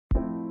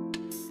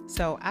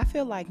So I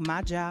feel like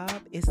my job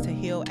is to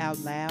heal out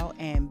loud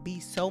and be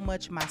so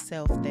much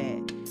myself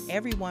that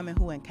every woman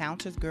who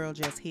encounters Girl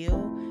Just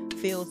Heal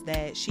feels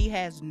that she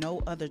has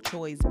no other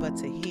choice but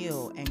to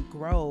heal and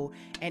grow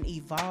and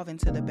evolve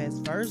into the best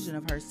version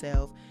of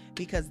herself,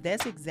 because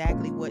that's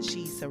exactly what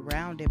she's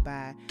surrounded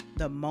by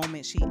the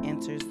moment she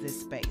enters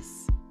this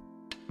space.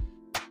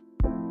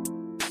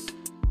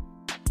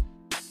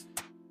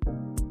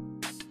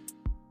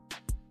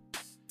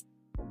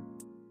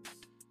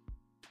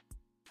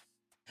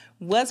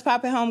 What's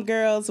poppin',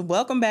 homegirls?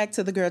 Welcome back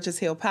to the Girl Just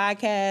Heal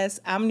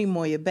podcast. I'm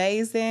Nemoya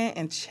Bazin,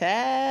 and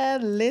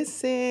Chad,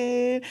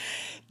 listen.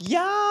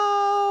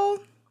 Y'all,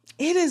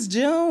 it is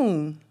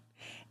June.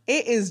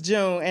 It is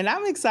June, and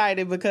I'm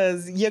excited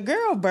because your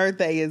girl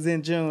birthday is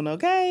in June,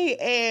 okay?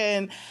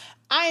 And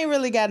I ain't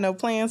really got no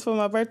plans for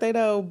my birthday,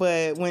 though,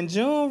 but when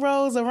June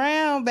rolls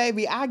around,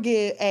 baby, I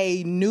get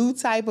a new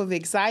type of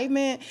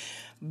excitement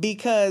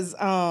because,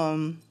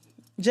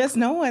 just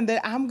knowing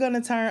that I'm going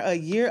to turn a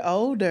year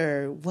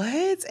older.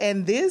 What?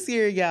 And this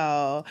year,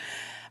 y'all,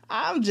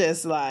 I'm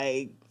just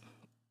like,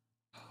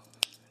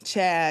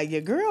 Chad, your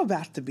girl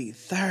about to be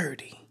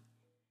 30.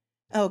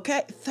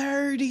 Okay,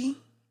 30.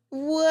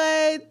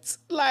 What?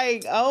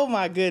 Like, oh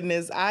my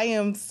goodness. I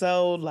am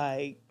so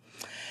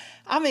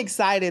I'm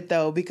excited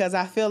though, because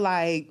I feel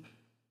like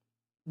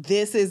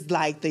this is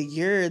like the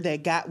year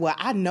that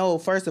I know,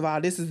 first of all,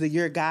 this is the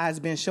year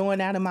God's been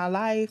showing out in my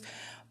life.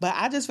 But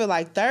I just feel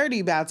like 30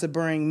 about to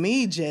bring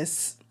me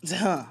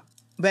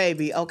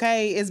baby,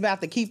 okay? It's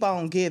about to keep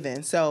on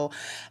giving. So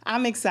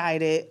I'm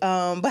excited.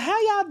 But how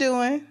y'all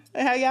doing?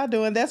 How y'all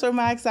doing? That's where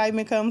my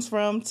excitement comes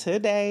from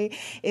today,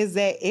 is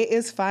that it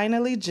is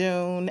finally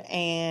June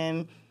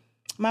and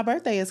my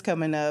birthday is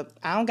coming up.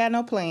 I don't got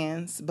no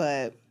plans,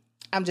 but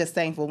I'm just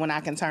thankful when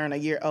I can turn a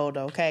year older,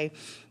 okay?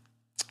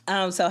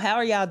 So how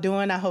are y'all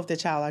doing? I hope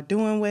that y'all are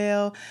doing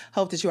well.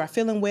 Hope that you are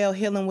feeling well,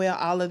 healing well,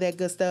 all of that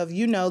good stuff.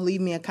 You know, leave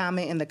me a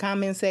comment in the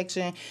comment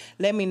section.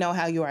 Let me know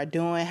how you are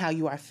doing, how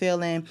you are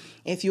feeling,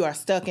 if you are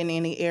stuck in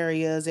any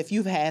areas, if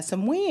you've had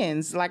some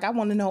wins. Like, I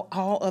want to know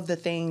all of the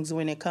things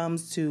when it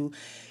comes to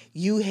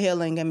you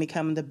healing and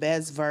becoming the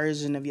best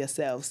version of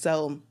yourself.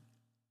 So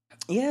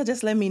yeah,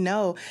 just let me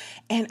know.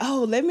 And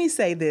let me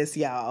say this,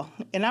 y'all.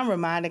 And I'm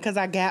reminded because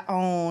I got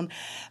on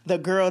the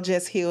Girl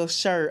Just Heal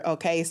shirt,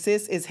 okay?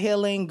 Sis is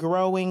healing,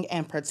 growing,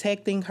 and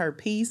protecting her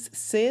peace.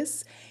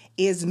 Sis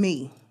is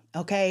me,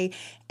 okay?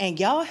 And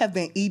y'all have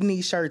been eating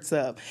these shirts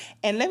up.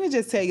 And let me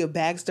just tell you a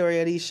backstory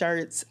of these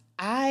shirts.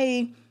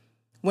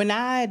 When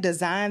I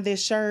designed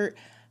this shirt,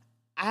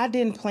 I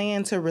didn't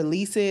plan to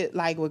release it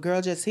like with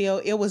Girl Just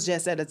Heal. It was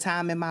just at a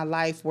time in my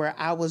life where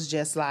I was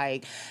just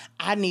like,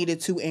 I needed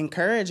to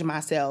encourage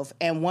myself.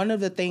 And one of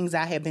the things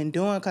I had been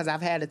doing, because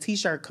I've had a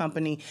t-shirt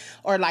company,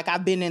 or like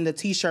I've been in the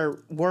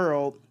t-shirt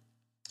world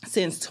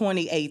since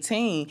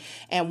 2018.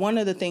 And one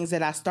of the things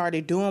that I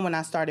started doing when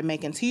I started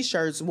making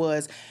t-shirts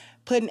was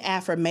putting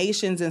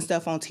affirmations and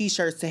stuff on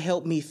t-shirts to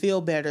help me feel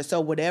better. So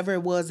whatever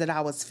it was that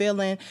I was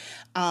feeling,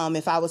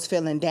 if I was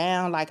feeling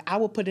down, like I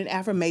would put an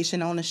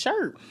affirmation on a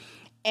shirt.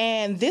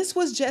 And this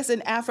was just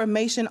an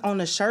affirmation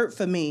on a shirt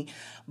for me.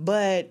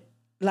 But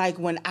like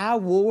when I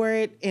wore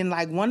it in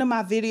like one of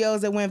my videos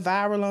that went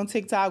viral on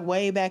TikTok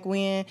way back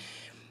when,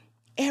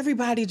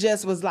 everybody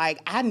just was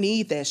like, I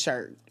need that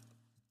shirt.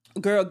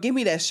 Girl, give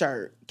me that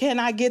shirt. Can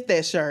I get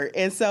that shirt?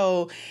 And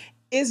so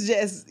it's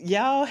just,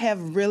 y'all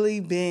have really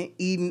been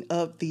eating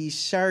up these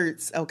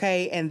shirts,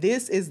 okay? And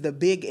this is the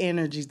big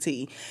energy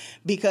tea.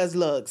 Because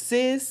look,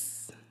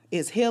 sis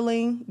is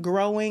healing,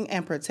 growing,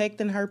 and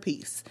protecting her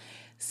peace.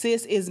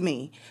 Sis is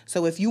me.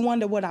 So if you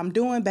wonder what I'm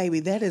doing, baby,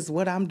 that is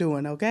what I'm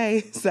doing,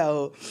 okay?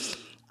 So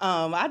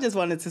I just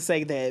wanted to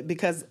say that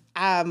because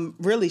I'm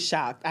really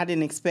shocked. I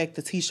didn't expect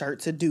the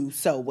t-shirt to do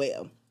so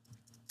well.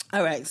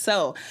 All right,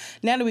 so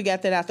now that we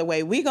got that out the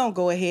way, we're going to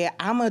go ahead.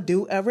 I'm going to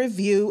do a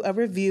review.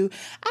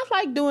 I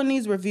like doing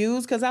these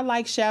reviews because I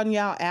like shouting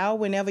y'all out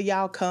whenever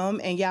y'all come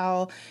and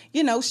y'all,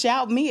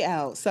 shout me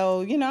out.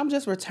 So, I'm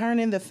just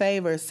returning the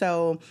favor.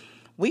 So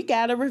we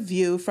got a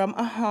review from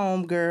a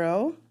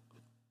homegirl.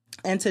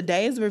 And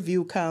today's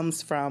review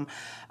comes from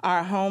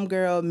our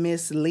homegirl,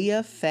 Miss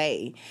Leah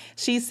Faye.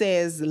 She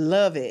says,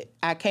 love it.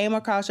 I came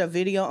across your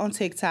video on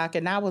TikTok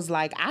and I was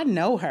like, I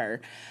know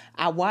her.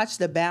 I watched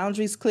the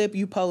boundaries clip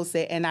you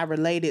posted and I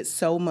related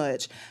so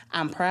much.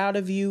 I'm proud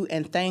of you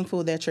and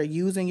thankful that you're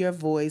using your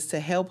voice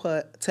to help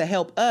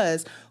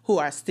us who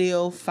are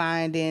still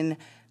finding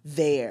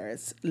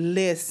theirs.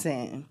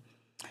 Listen.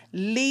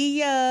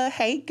 Leah,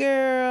 hey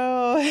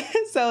girl.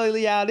 So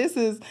y'all, this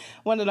is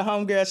one of the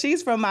homegirls.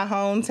 She's from my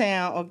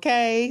hometown,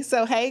 okay?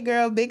 So hey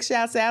girl, big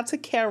shouts out to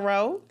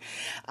Carol.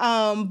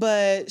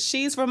 But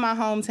she's from my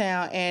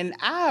hometown and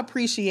I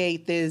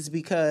appreciate this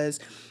because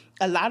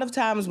a lot of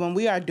times when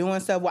we are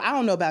doing stuff, well, I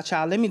don't know about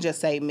y'all, let me just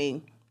say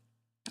me.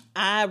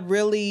 I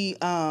really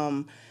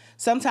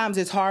sometimes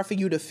it's hard for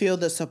you to feel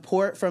the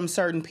support from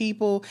certain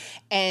people.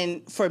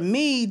 And for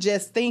me,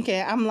 just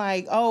thinking, I'm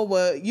like, oh,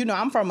 well,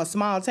 I'm from a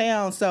small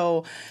town.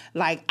 So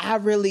like, I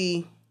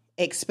really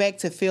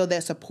expect to feel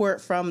that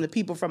support from the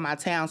people from my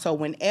town. So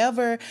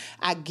whenever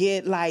I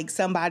get like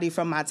somebody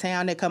from my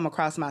town that come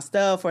across my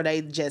stuff, or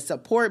they just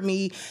support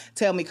me,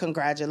 tell me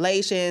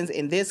congratulations,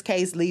 in this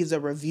case, leaves a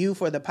review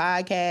for the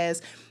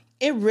podcast,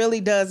 it really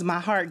does my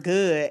heart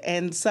good.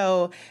 And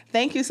so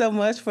thank you so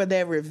much for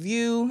that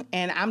review.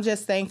 And I'm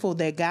just thankful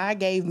that God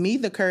gave me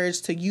the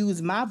courage to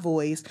use my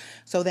voice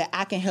so that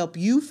I can help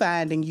you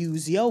find and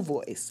use your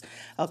voice.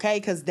 Okay,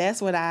 because that's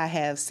what I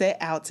have set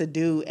out to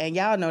do. And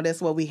y'all know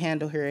that's what we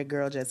handle here at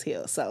Girl Just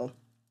Heal. So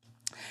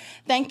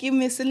thank you,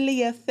 Miss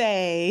Leah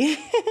Faye.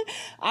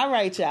 All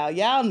right, y'all.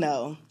 Y'all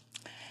know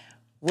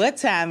what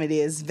time it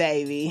is,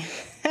 baby.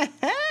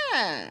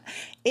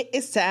 It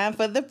is time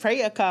for the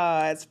prayer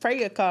cards.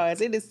 Prayer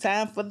cards. It is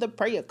time for the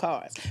prayer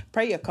cards.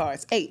 Prayer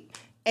cards. 8.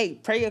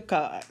 Prayer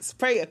cards.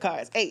 Prayer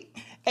cards. 8.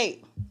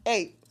 It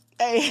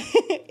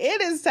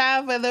is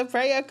time for the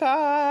prayer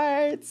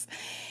cards.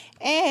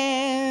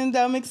 And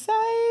I'm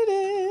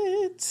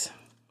excited.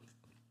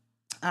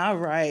 All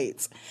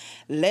right.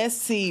 Let's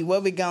see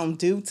what we're going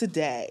to do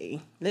today.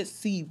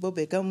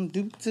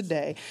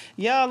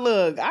 Y'all,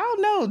 look, I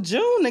don't know.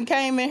 June done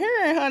came in here,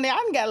 and honey, I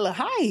done got a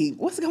little hype.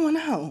 What's going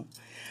on?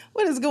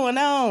 What is going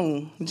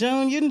on?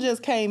 June, you done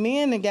just came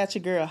in and got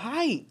your girl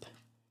hype.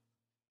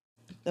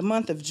 The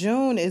month of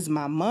June is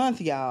my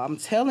month, y'all. I'm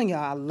telling y'all,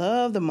 I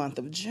love the month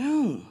of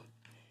June.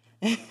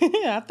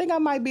 I think I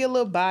might be a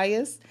little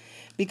biased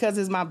because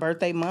it's my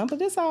birthday month,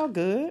 but it's all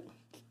good.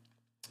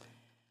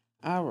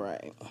 All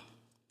right.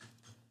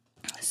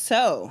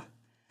 So,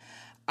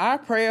 our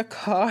prayer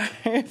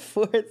card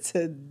for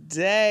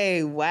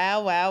today.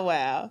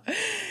 Wow.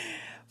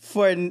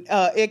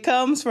 It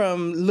comes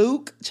from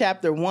Luke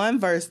chapter 1,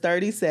 verse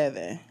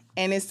 37.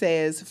 And it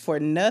says, "For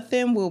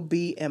nothing will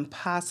be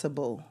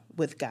impossible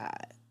with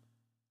God."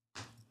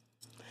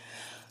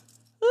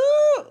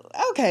 Ooh,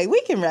 okay,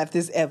 we can wrap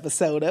this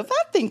episode up.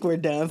 I think we're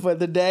done for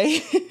the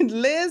day.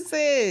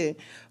 Listen,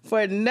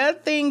 for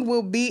nothing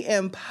will be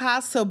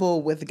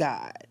impossible with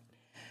God.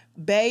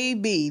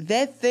 Baby,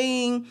 that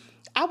thing,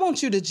 I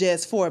want you to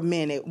just for a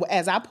minute,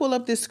 as I pull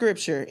up this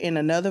scripture in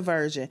another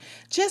version,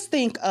 just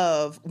think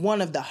of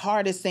one of the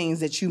hardest things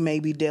that you may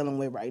be dealing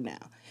with right now.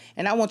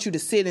 And I want you to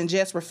sit and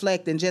just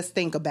reflect and just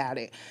think about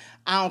it.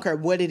 I don't care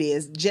what it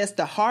is, just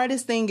the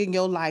hardest thing in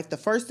your life, the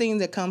first thing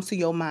that comes to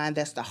your mind,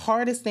 that's the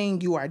hardest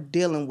thing you are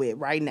dealing with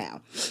right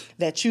now,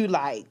 that you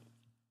like,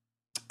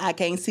 I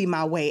can't see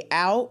my way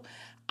out.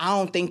 I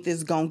don't think this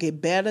is going to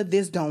get better.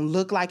 This don't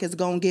look like it's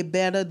going to get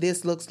better.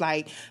 This looks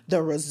like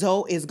the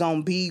result is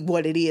going to be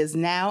what it is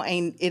now,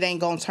 and it ain't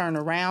going to turn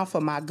around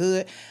for my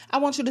good. I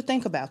want you to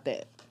think about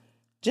that.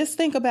 Just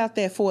think about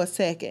that for a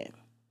second.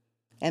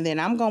 And then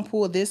I'm going to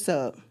pull this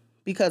up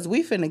because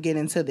we finna get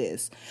into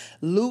this.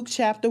 Luke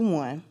chapter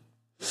 1,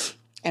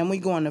 and we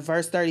going to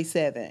verse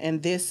 37.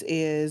 And this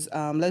is,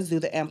 let's do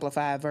the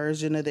amplified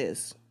version of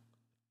this.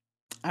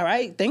 All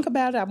right, think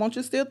about it. I want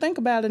you to still think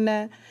about it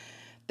now.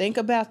 Think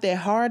about that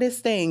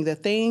hardest thing, the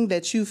thing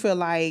that you feel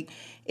like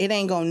it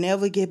ain't gonna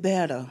never get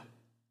better.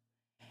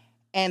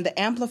 And the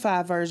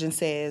Amplified version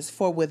says,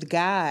 "For with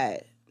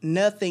God,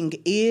 nothing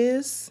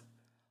is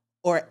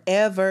or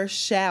ever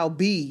shall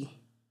be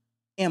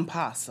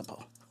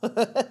impossible."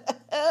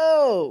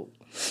 Oh,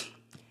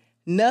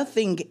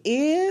 nothing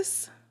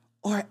is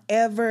or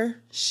ever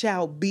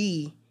shall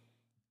be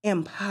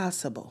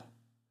impossible.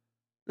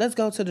 Let's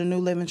go to the New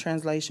Living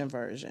Translation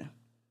version.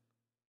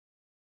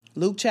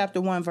 Luke chapter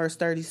 1, verse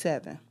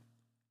 37.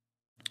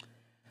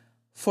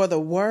 "For the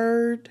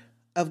word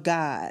of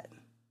God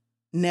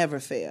never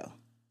fail."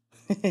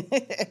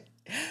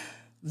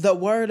 The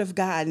word of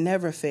God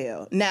never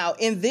fail. Now,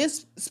 in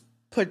this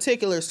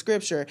particular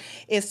scripture,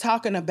 it's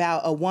talking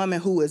about a woman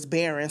who is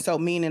barren. So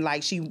meaning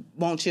like she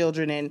wants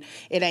children and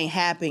it ain't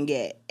happened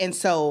yet. And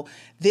so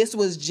this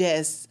was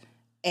just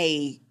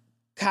a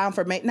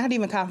confirmation, not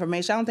even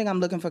confirmation. I don't think I'm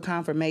looking for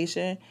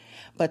confirmation,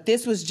 but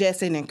this was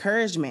just an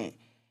encouragement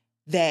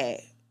that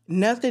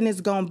nothing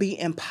is going to be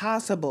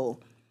impossible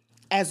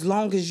as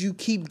long as you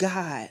keep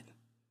God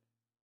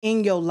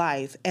in your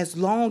life, as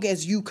long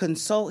as you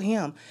consult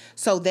him.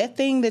 So that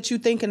thing that you're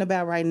thinking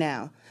about right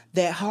now,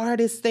 that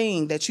hardest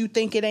thing that you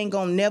think it ain't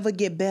going to never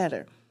get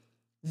better,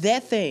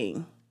 that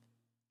thing,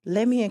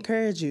 let me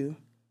encourage you,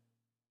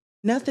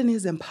 nothing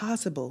is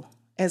impossible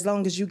as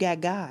long as you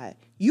got God.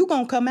 You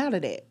going to come out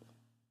of that.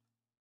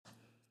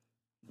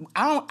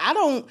 I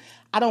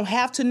don't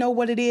have to know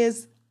what it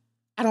is.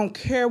 I don't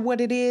care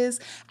what it is.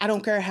 I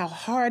don't care how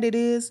hard it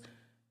is.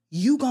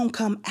 You gonna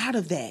come out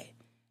of that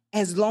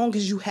as long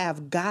as you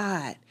have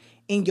God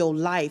in your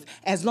life,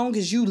 as long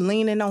as you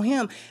leaning on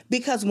him.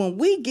 Because when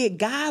we get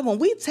God, when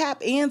we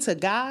tap into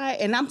God,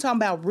 and I'm talking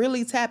about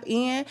really tap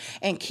in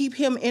and keep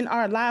him in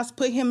our lives,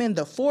 put him in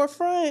the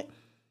forefront,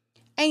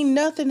 ain't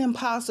nothing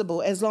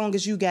impossible as long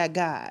as you got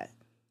God.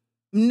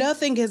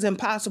 Nothing is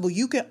impossible.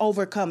 You can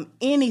overcome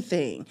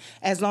anything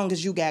as long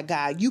as you got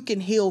God. You can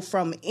heal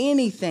from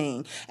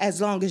anything as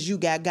long as you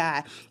got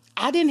God.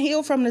 I didn't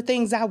heal from the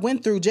things I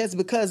went through just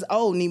because,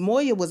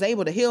 Nemoya was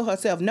able to heal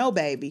herself. No,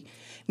 baby.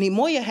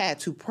 Nemoya had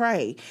to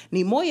pray.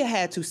 Nemoya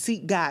had to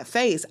seek God's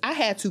face. I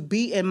had to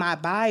be in my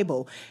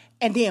Bible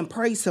and then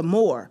pray some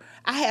more.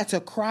 I had to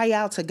cry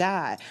out to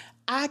God.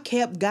 I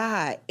kept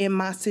God in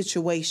my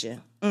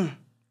situation.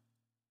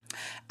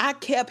 I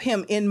kept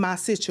him in my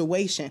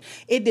situation.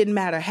 It didn't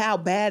matter how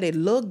bad it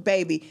looked,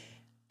 baby.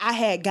 I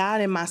had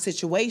God in my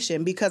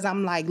situation because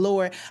I'm like,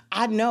 Lord,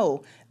 I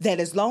know that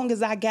as long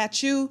as I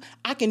got you,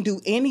 I can do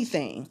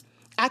anything.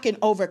 I can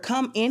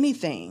overcome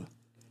anything.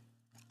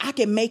 I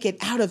can make it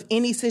out of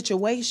any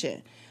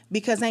situation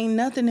because ain't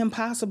nothing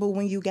impossible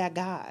when you got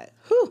God.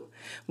 Whew.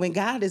 When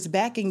God is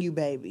backing you,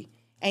 baby,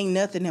 ain't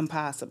nothing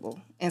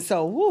impossible. And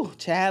so,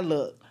 child,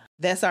 look,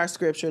 that's our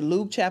scripture,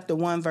 Luke chapter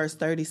 1, verse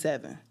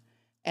 37.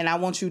 And I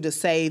want you to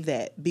save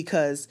that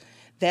because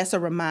that's a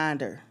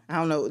reminder. I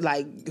don't know,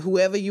 like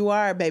whoever you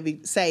are, baby,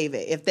 save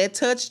it. If that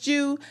touched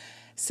you,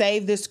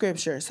 save this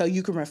scripture so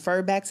you can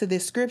refer back to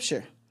this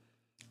scripture.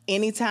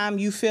 Anytime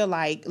you feel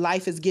like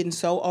life is getting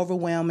so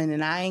overwhelming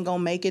and I ain't going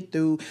to make it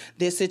through,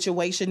 this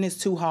situation is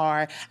too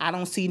hard, I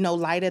don't see no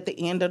light at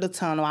the end of the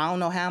tunnel, I don't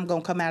know how I'm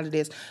going to come out of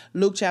this.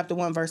 Luke chapter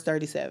 1, verse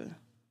 37.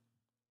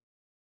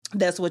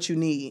 That's what you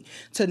need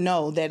to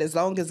know, that as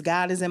long as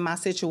God is in my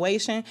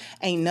situation,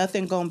 ain't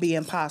nothing going to be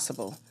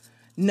impossible.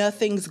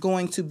 Nothing's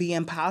going to be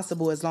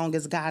impossible as long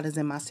as God is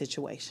in my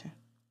situation.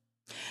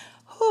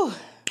 Whew.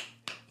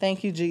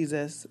 Thank you,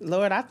 Jesus.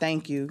 Lord, I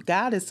thank you.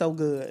 God is so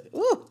good.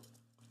 Woo.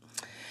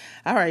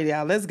 All right,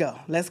 y'all, let's go.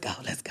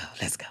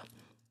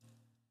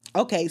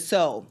 Okay,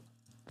 so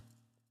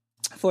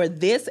for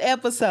this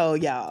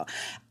episode, y'all,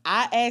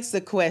 I asked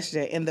a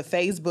question in the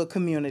Facebook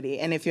community.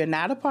 And if you're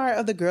not a part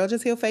of the Girl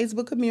Just Heal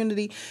Facebook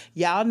community,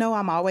 y'all know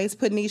I'm always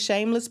putting these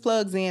shameless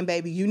plugs in,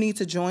 baby. You need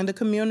to join the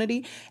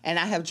community. And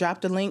I have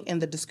dropped a link in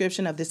the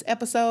description of this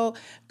episode.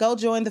 Go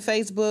join the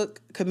Facebook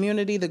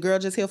community, the Girl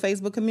Just Heal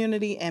Facebook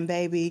community. And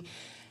baby,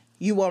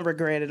 you won't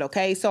regret it,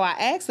 okay? So I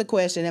asked the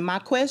question, and my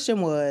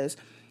question was,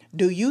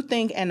 do you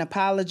think an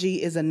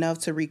apology is enough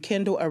to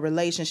rekindle a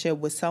relationship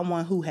with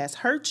someone who has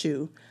hurt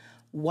you?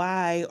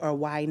 Why or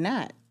why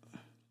not?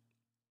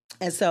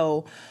 And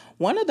so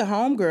one of the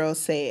homegirls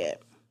said,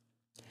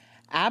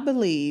 I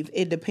believe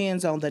it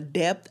depends on the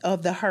depth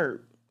of the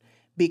hurt,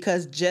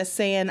 because just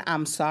saying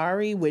I'm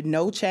sorry with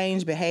no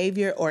change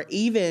behavior or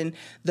even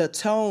the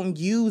tone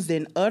used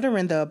in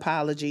uttering the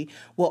apology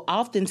will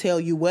often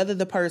tell you whether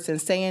the person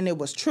saying it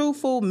was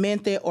truthful,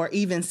 meant it, or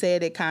even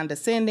said it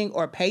condescending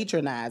or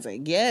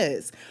patronizing.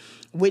 Yes.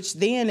 Which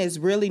then is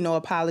really no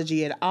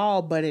apology at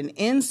all, but an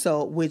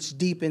insult which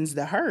deepens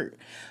the hurt.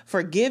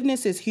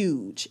 Forgiveness is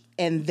huge.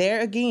 And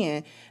there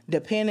again,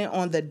 depending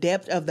on the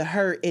depth of the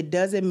hurt, it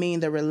doesn't mean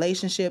the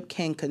relationship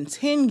can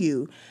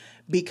continue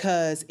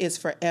because it's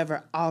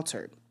forever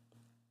altered.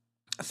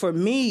 For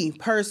me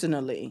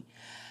personally,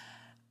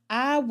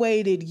 I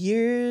waited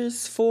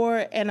years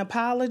for an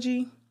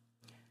apology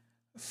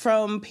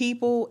from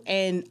people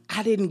and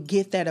I didn't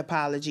get that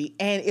apology.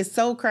 And it's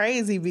so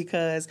crazy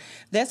because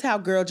that's how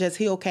Girl Just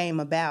Heal came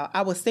about.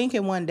 I was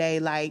thinking one day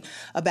like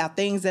about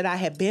things that I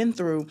had been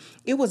through.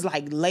 It was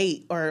like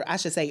late, or I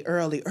should say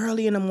early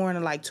in the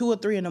morning, like 2 or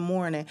 3 in the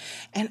morning.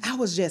 And I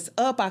was just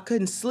up, I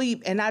couldn't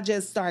sleep. And I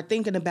just started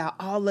thinking about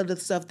all of the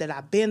stuff that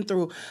I've been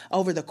through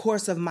over the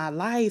course of my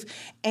life.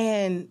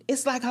 And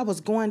it's like I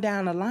was going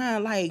down the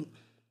line like,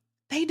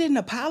 they didn't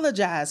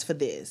apologize for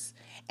this.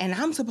 And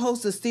I'm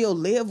supposed to still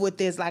live with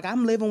this. Like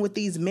I'm living with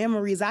these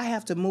memories. I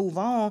have to move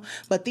on.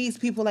 But these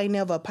people ain't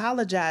never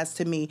apologized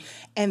to me.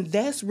 And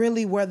that's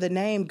really where the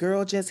name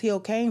Girl Just Heal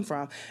came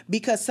from.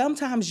 Because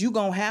sometimes you're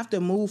going to have to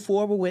move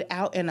forward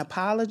without an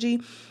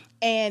apology.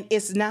 And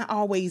it's not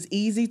always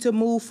easy to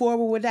move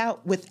forward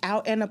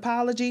without an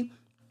apology.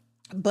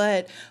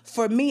 But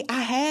for me,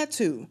 I had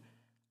to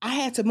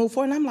move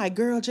forward. And I'm like,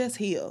 girl, just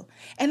heal.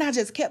 And I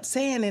just kept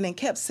saying it and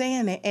kept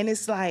saying it. And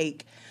it's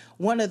like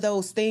one of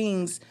those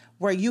things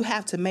where you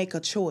have to make a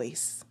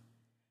choice.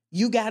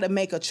 You got to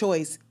make a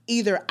choice.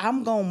 Either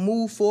I'm going to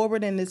move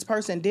forward and this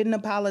person didn't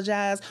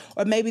apologize,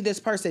 or maybe this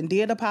person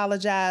did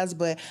apologize,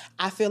 but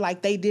I feel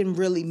like they didn't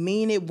really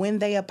mean it when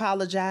they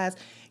apologized.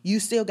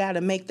 You still got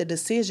to make the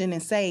decision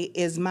and say,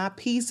 is my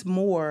peace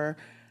more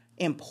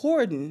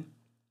important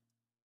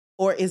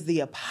or is the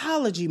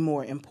apology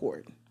more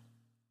important?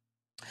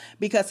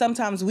 Because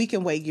sometimes we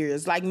can wait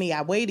years. Like me,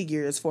 I waited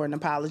years for an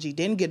apology,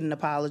 didn't get an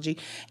apology.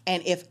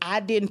 And if I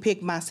didn't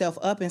pick myself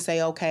up and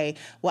say, okay,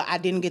 well, I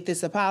didn't get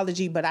this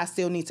apology, but I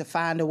still need to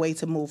find a way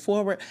to move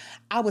forward,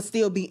 I would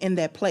still be in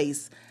that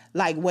place,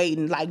 like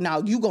waiting, like,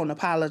 no, you going to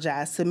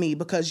apologize to me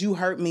because you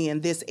hurt me in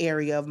this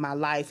area of my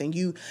life and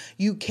you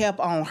kept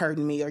on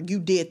hurting me, or you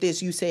did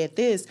this, you said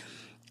this.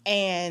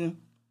 And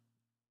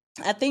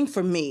I think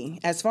for me,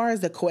 as far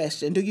as the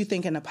question, do you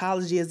think an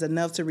apology is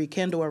enough to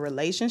rekindle a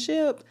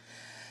relationship?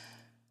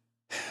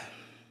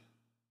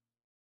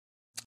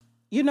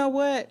 You know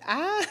what?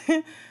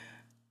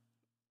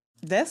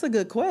 That's a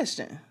good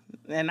question.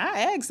 And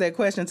I asked that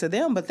question to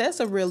them, but that's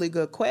a really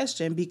good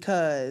question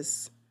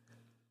because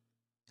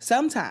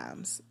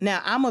Sometimes.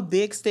 Now, I'm a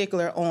big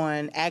stickler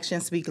on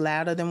actions speak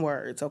louder than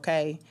words,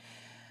 okay?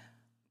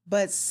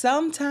 But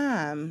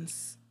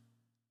sometimes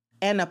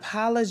an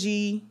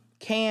apology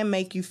can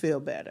make you feel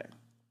better.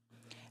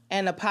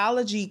 An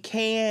apology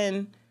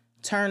can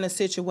turn a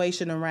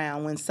situation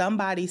around when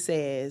somebody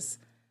says,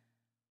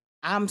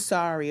 I'm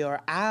sorry, or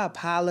I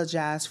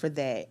apologize for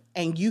that.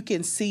 And you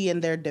can see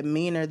in their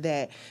demeanor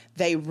that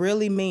they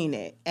really mean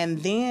it.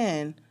 And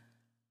then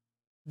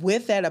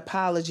with that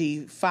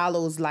apology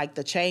follows like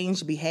the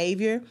changed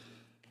behavior.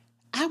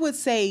 I would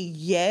say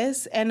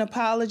yes, an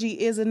apology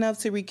is enough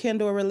to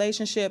rekindle a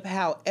relationship.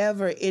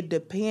 However, it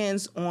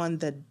depends on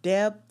the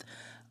depth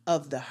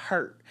of the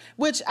hurt,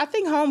 which I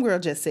think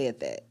Homegirl just said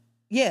that.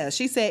 Yeah,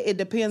 she said it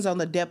depends on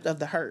the depth of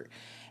the hurt.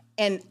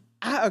 And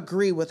I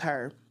agree with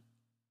her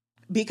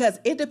because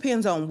it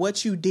depends on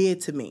what you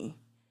did to me.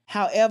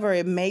 However,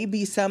 it may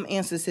be some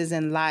instances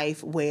in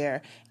life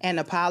where an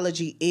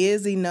apology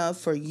is enough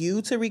for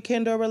you to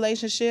rekindle a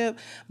relationship.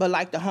 But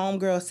like the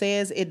homegirl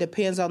says, it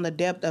depends on the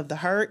depth of the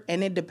hurt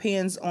and it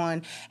depends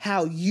on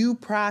how you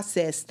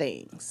process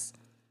things.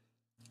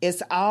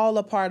 It's all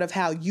a part of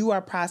how you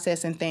are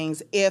processing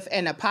things. If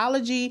an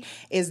apology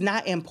is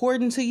not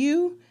important to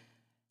you,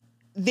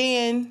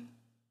 then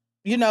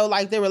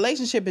like the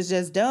relationship is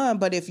just done.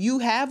 But if you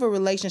have a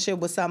relationship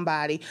with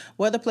somebody,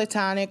 whether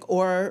platonic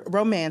or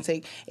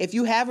romantic, if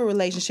you have a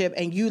relationship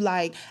and you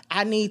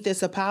I need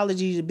this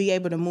apology to be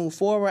able to move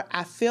forward,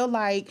 I feel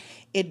like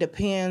it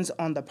depends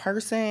on the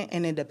person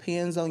and it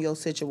depends on your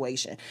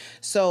situation.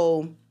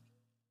 So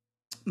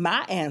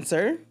my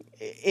answer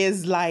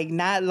is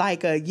not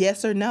like a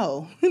yes or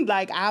no.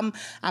 I'm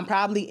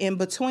probably in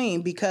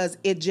between because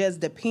it just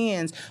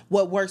depends.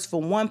 What works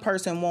for one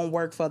person won't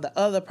work for the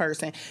other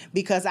person,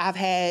 because I've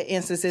had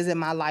instances in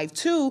my life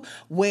too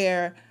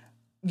where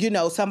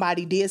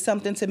somebody did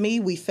something to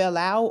me, we fell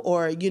out,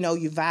 or,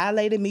 you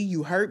violated me,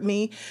 you hurt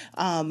me,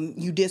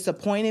 you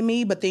disappointed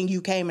me, but then you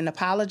came and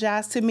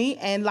apologized to me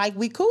and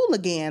we cool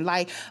again.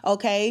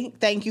 Okay,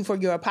 thank you for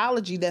your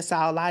apology. That's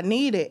all I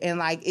needed.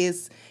 And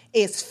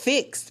it's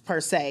fixed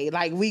per se.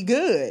 We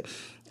good.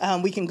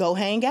 We can go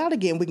hang out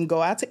again. We can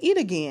go out to eat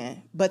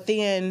again. But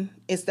then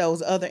it's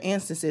those other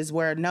instances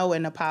where no,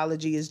 an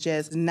apology is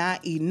just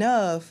not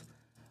enough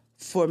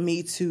for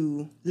me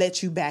to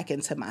let you back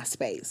into my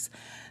space.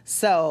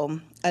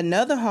 So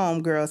another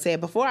homegirl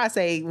said, before I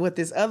say what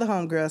this other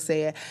homegirl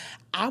said,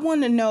 I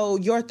want to know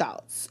your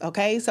thoughts,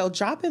 okay? So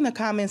drop in the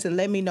comments and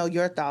let me know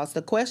your thoughts.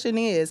 The question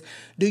is,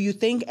 do you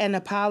think an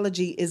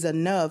apology is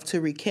enough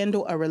to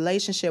rekindle a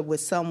relationship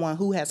with someone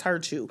who has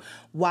hurt you?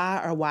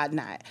 Why or why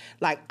not?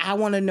 I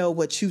want to know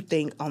what you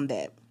think on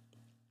that.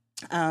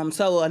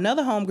 So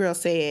another homegirl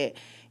said,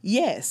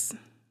 yes,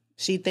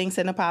 she thinks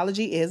an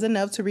apology is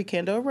enough to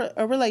rekindle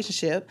a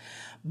relationship,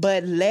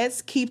 but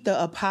let's keep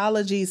the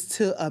apologies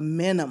to a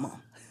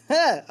minimum.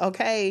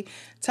 Okay,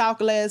 talk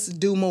less,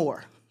 do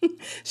more.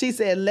 She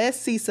said, let's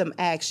see some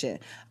action.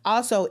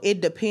 Also,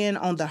 it depends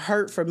on the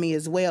hurt for me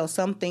as well.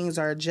 Some things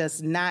are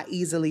just not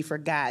easily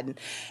forgotten.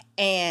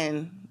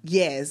 And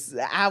yes,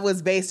 I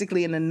was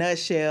basically in a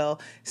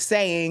nutshell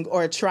saying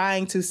or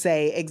trying to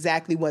say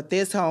exactly what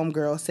this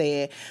homegirl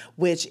said,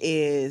 which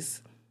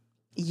is,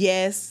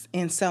 yes,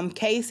 in some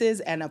cases,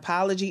 an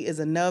apology is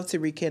enough to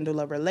rekindle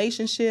a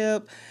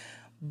relationship,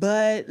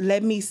 but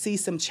let me see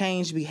some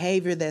changed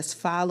behavior that's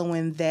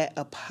following that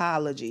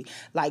apology.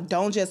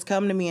 Don't just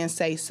come to me and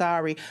say,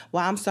 sorry.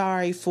 Well, I'm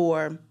sorry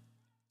for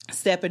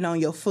stepping on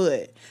your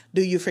foot.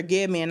 Do you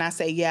forgive me? And I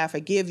say, yeah, I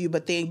forgive you.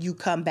 But then you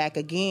come back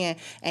again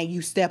and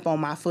you step on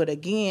my foot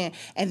again.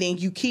 And then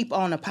you keep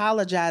on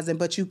apologizing,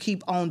 but you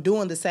keep on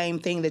doing the same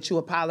thing that you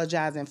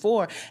apologizing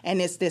for. And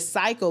it's this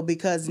cycle,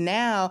 because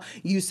now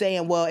you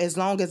saying, well, as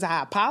long as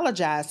I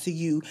apologize to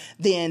you,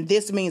 then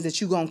this means that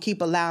you're going to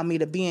keep allowing me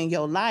to be in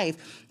your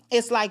life.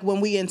 It's like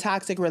when we in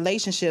toxic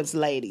relationships,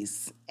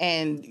 ladies.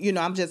 And,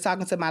 I'm just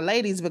talking to my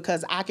ladies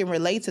because I can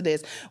relate to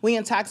this. We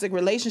in toxic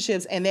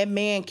relationships and that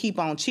man keep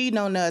on cheating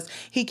on us.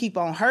 He keep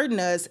on hurting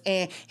us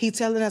and he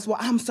telling us, well,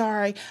 I'm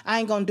sorry, I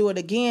ain't going to do it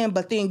again.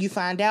 But then you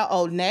find out,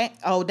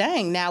 oh,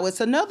 dang, now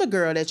it's another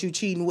girl that you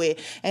cheating with.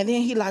 And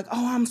then he like,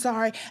 oh, I'm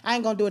sorry, I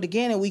ain't going to do it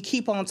again. And we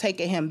keep on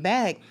taking him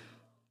back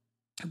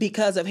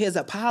because of his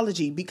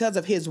apology, because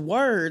of his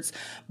words.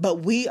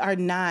 But we are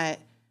not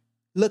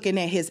looking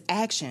at his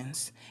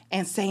actions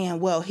and saying,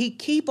 well, he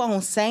keep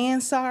on saying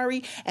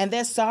sorry, and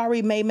that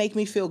sorry may make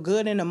me feel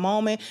good in a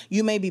moment.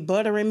 You may be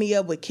buttering me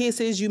up with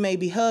kisses. You may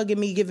be hugging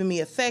me, giving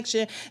me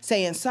affection,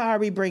 saying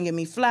sorry, bringing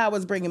me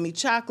flowers, bringing me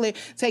chocolate,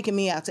 taking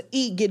me out to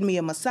eat, getting me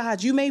a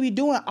massage. You may be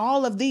doing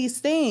all of these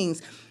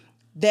things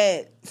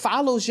that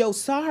follows your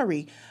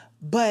sorry,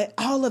 but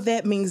all of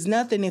that means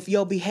nothing if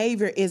your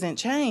behavior isn't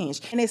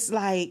changed. And it's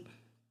like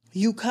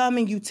you come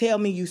and you tell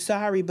me you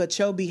sorry, but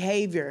your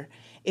behavior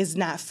is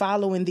not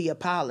following the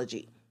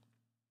apology.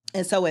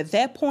 And so at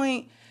that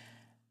point,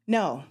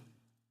 no,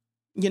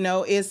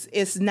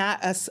 it's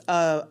not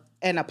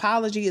an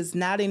apology is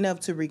not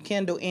enough to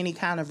rekindle any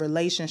kind of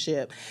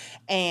relationship.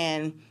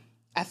 And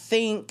I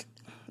think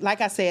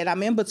like I said,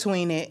 I'm in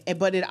between it,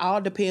 but it all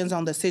depends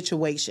on the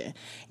situation.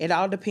 It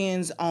all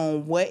depends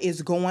on what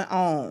is going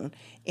on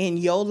in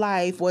your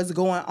life, what's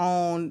going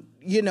on,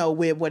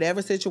 with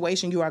whatever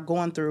situation you are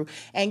going through.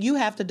 And you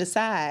have to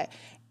decide,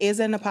 is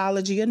an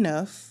apology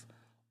enough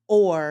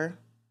or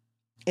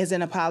is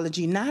an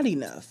apology not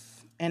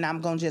enough? And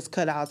I'm going to just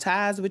cut all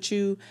ties with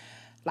you.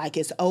 Like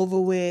it's over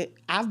with.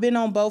 I've been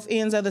on both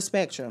ends of the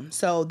spectrum.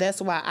 So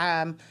that's why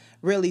I'm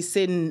really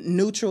sitting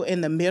neutral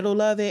in the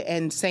middle of it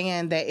and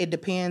saying that it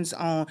depends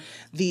on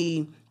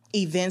the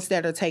events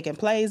that are taking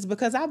place,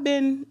 because I've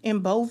been in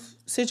both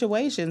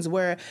situations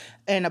where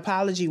an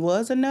apology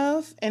was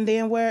enough and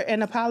then where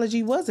an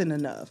apology wasn't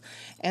enough.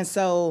 And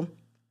so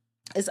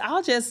it's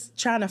all just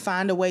trying to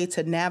find a way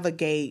to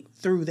navigate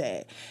through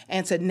that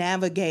and to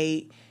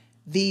navigate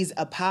these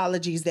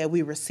apologies that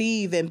we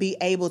receive and be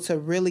able to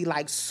really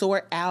like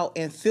sort out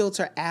and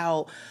filter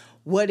out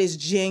what is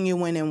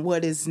genuine and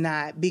what is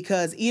not.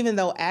 Because even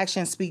though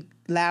actions speak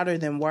louder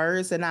than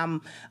words, and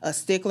I'm a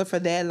stickler for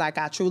that, like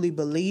I truly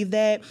believe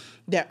that,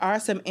 there are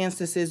some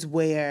instances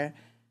where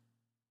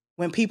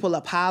when people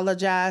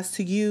apologize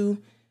to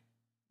you,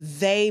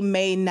 they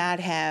may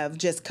not have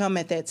just come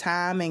at that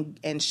time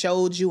and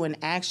showed you an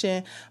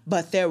action,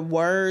 but their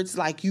words,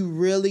 like you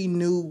really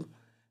knew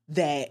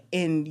that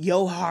in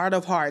your heart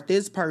of heart,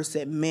 this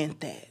person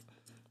meant that.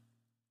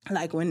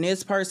 Like when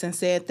this person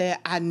said that,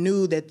 I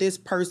knew that this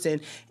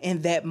person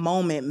in that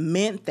moment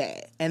meant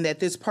that, and that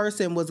this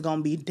person was going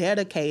to be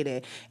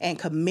dedicated and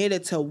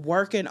committed to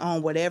working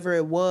on whatever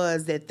it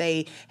was that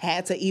they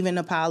had to even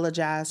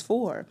apologize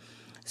for.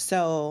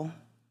 So,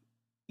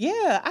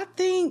 yeah, I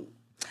don't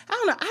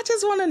know. I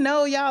just want to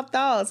know y'all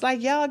thoughts.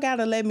 Like, y'all got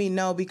to let me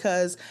know,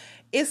 because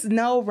it's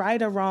no right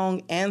or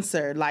wrong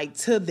answer, like,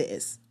 to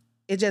this.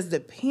 It just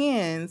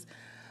depends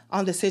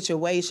on the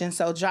situation.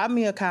 So drop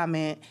me a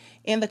comment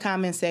in the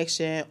comment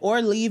section,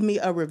 or leave me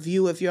a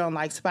review if you're on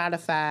like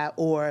Spotify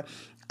or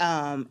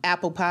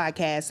Apple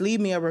Podcasts. Leave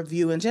me a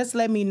review and just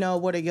let me know,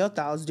 what are your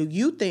thoughts? Do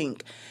you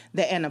think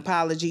that an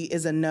apology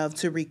is enough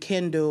to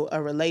rekindle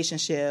a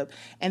relationship?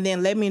 And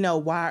then let me know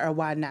why or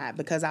why not,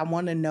 because I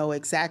want to know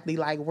exactly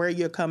like where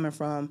you're coming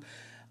from,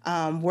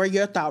 where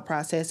your thought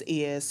process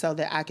is, so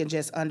that I can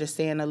just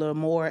understand a little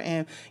more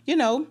and,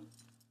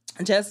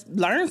 just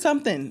learn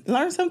something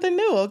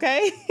new.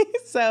 Okay.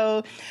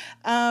 So,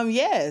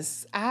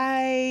 yes,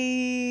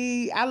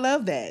 I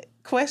love that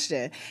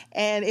question.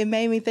 And it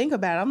made me think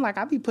about it. I'm like,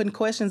 I be putting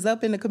questions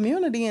up in the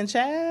community, and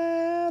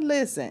child,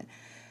 listen,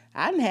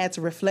 I didn't have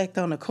to reflect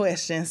on the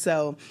question.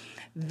 So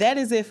that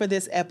is it for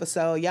this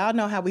episode. Y'all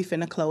know how we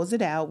finna close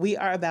it out. We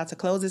are about to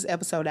close this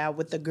episode out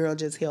with the Girl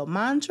Just Heal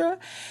mantra.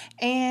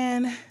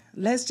 And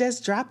let's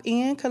just drop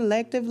in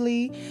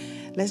collectively.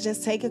 Let's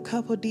just take a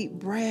couple deep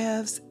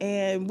breaths,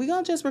 and we're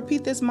going to just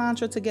repeat this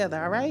mantra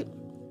together, all right?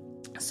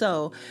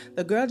 So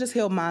the Girl Just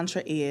Heal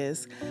mantra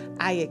is,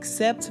 I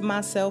accept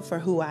myself for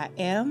who I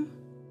am.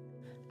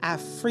 I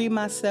free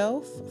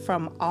myself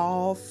from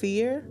all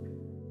fear.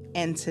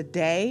 And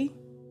today,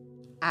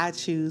 I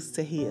choose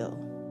to heal.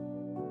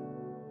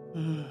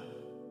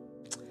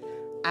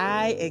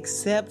 I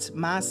accept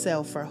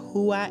myself for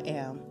who I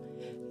am.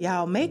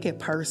 Y'all, make it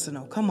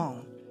personal. Come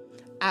on.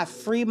 I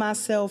free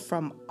myself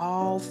from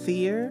all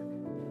fear,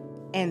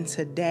 and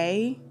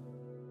today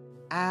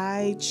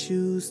I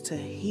choose to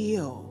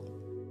heal.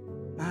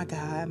 My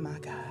God, my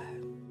God.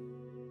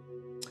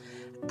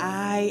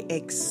 I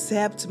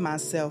accept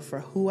myself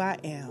for who I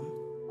am.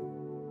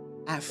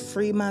 I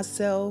free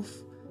myself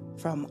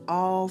from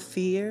all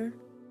fear,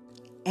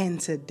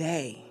 and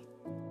today,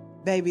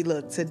 baby,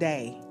 look,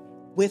 today,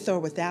 with or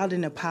without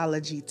an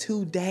apology,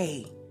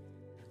 today,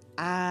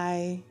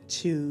 I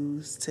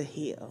choose to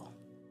heal.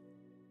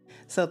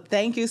 So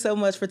thank you so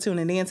much for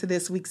tuning in to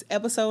this week's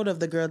episode of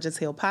the Girl Just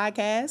Heal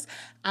podcast.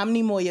 I'm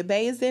Nemoya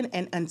Bazin,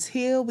 and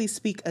until we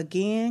speak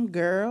again,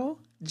 girl,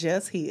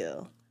 just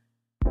heal.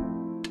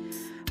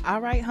 All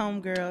right,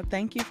 homegirl,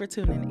 thank you for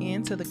tuning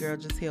in to the Girl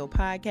Just Heal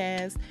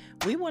podcast.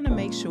 We want to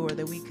make sure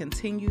that we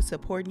continue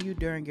supporting you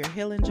during your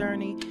healing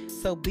journey,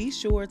 so be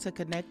sure to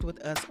connect with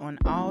us on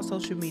all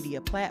social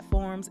media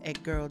platforms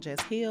at Girl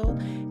Just Heal,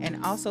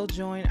 and also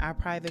join our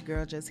private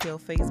Girl Just Heal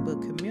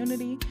Facebook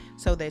community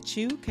so that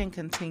you can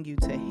continue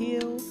to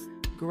heal,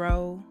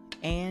 grow,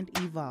 and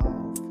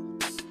evolve.